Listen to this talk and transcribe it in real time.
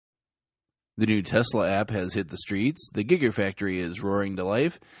The new Tesla app has hit the streets, the Gigafactory is roaring to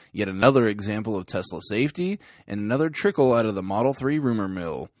life, yet another example of Tesla safety, and another trickle out of the Model 3 rumor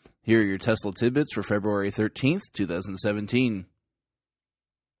mill. Here are your Tesla tidbits for February 13th, 2017.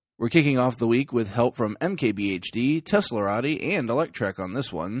 We're kicking off the week with help from MKBHD, Teslarati, and Electrek on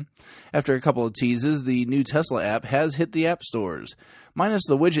this one. After a couple of teases, the new Tesla app has hit the app stores. Minus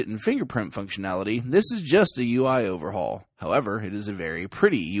the widget and fingerprint functionality, this is just a UI overhaul. However, it is a very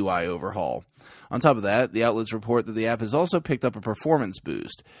pretty UI overhaul. On top of that, the outlets report that the app has also picked up a performance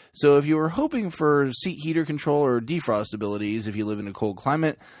boost. So if you were hoping for seat heater control or defrost abilities if you live in a cold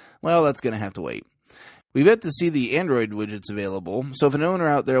climate, well, that's going to have to wait. We've yet to see the Android widgets available, so if an owner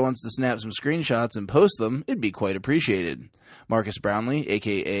out there wants to snap some screenshots and post them, it'd be quite appreciated. Marcus Brownlee,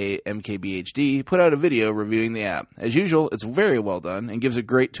 aka MKBHD, put out a video reviewing the app. As usual, it's very well done and gives a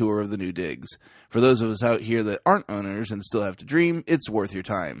great tour of the new digs. For those of us out here that aren't owners and still have to dream, it's worth your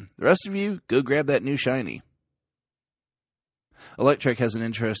time. The rest of you, go grab that new shiny. Electrek has an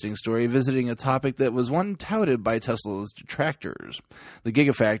interesting story visiting a topic that was one touted by Tesla's detractors. The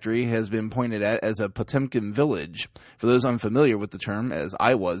Gigafactory has been pointed at as a Potemkin village. For those unfamiliar with the term, as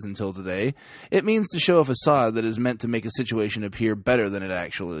I was until today, it means to show a facade that is meant to make a situation appear better than it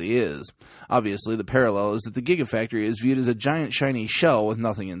actually is. Obviously, the parallel is that the Gigafactory is viewed as a giant shiny shell with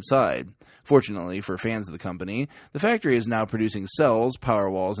nothing inside. Fortunately for fans of the company, the factory is now producing cells, power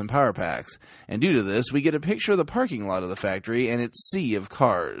walls, and power packs. And due to this, we get a picture of the parking lot of the factory and its sea of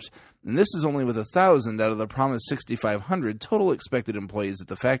cars. And this is only with 1,000 out of the promised 6,500 total expected employees at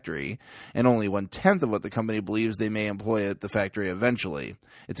the factory, and only 1/10 of what the company believes they may employ at the factory eventually.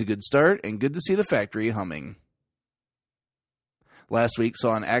 It's a good start, and good to see the factory humming. Last week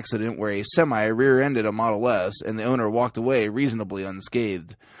saw an accident where a semi rear-ended a Model S and the owner walked away reasonably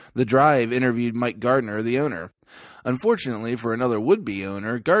unscathed. The Drive interviewed Mike Gardner, the owner. Unfortunately for another would-be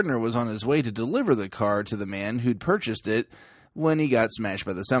owner, Gardner was on his way to deliver the car to the man who'd purchased it when he got smashed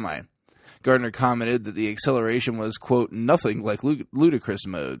by the semi. Gardner commented that the acceleration was, quote, nothing like ludicrous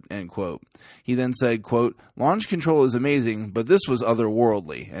mode, end quote. He then said, quote, launch control is amazing, but this was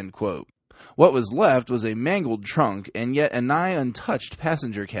otherworldly, end quote. What was left was a mangled trunk and yet a nigh untouched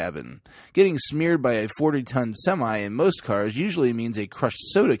passenger cabin. Getting smeared by a 40-ton semi in most cars usually means a crushed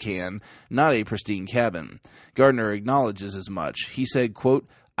soda can, not a pristine cabin. Gardner acknowledges as much. He said, quote,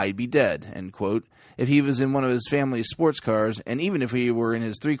 I'd be dead, end quote, if he was in one of his family's sports cars, and even if he were in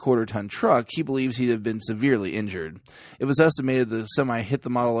his 3/4-ton truck, he believes he'd have been severely injured. It was estimated the semi hit the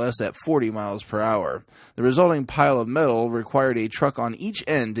Model S at 40 miles per hour. The resulting pile of metal required a truck on each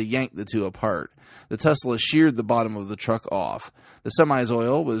end to yank the two apart. The Tesla sheared the bottom of the truck off. The semi's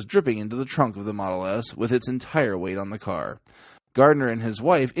oil was dripping into the trunk of the Model S with its entire weight on the car. Gardner and his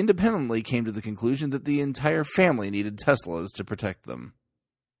wife independently came to the conclusion that the entire family needed Teslas to protect them.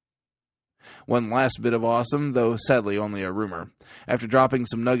 One last bit of awesome, though sadly only a rumor. After dropping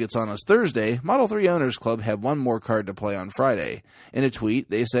some nuggets on us Thursday, Model 3 Owners Club had one more card to play on Friday. In a tweet,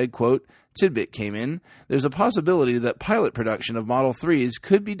 they said, quote, tidbit came in, there's a possibility that pilot production of Model 3s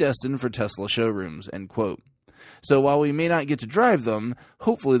could be destined for Tesla showrooms, end quote. So while we may not get to drive them,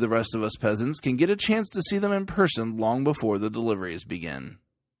 hopefully the rest of us peasants can get a chance to see them in person long before the deliveries begin.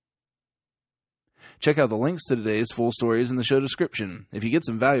 Check out the links to today's full stories in the show description. If you get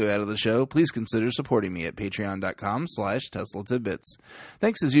some value out of the show, please consider supporting me at patreon.com/Tesla Tidbits.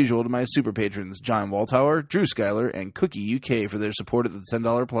 Thanks as usual to my super patrons, John Waltower, Drew Schuyler, and Cookie UK for their support at the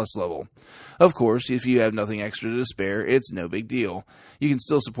 $10 plus level. Of course, if you have nothing extra to spare, it's no big deal. You can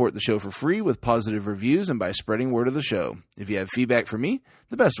still support the show for free with positive reviews and by spreading word of the show. If you have feedback for me,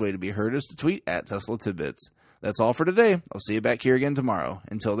 the best way to be heard is to tweet at Tesla Tidbits. That's all for today. I'll see you back here again tomorrow.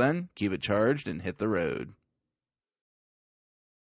 Until then, keep it charged and hit the road.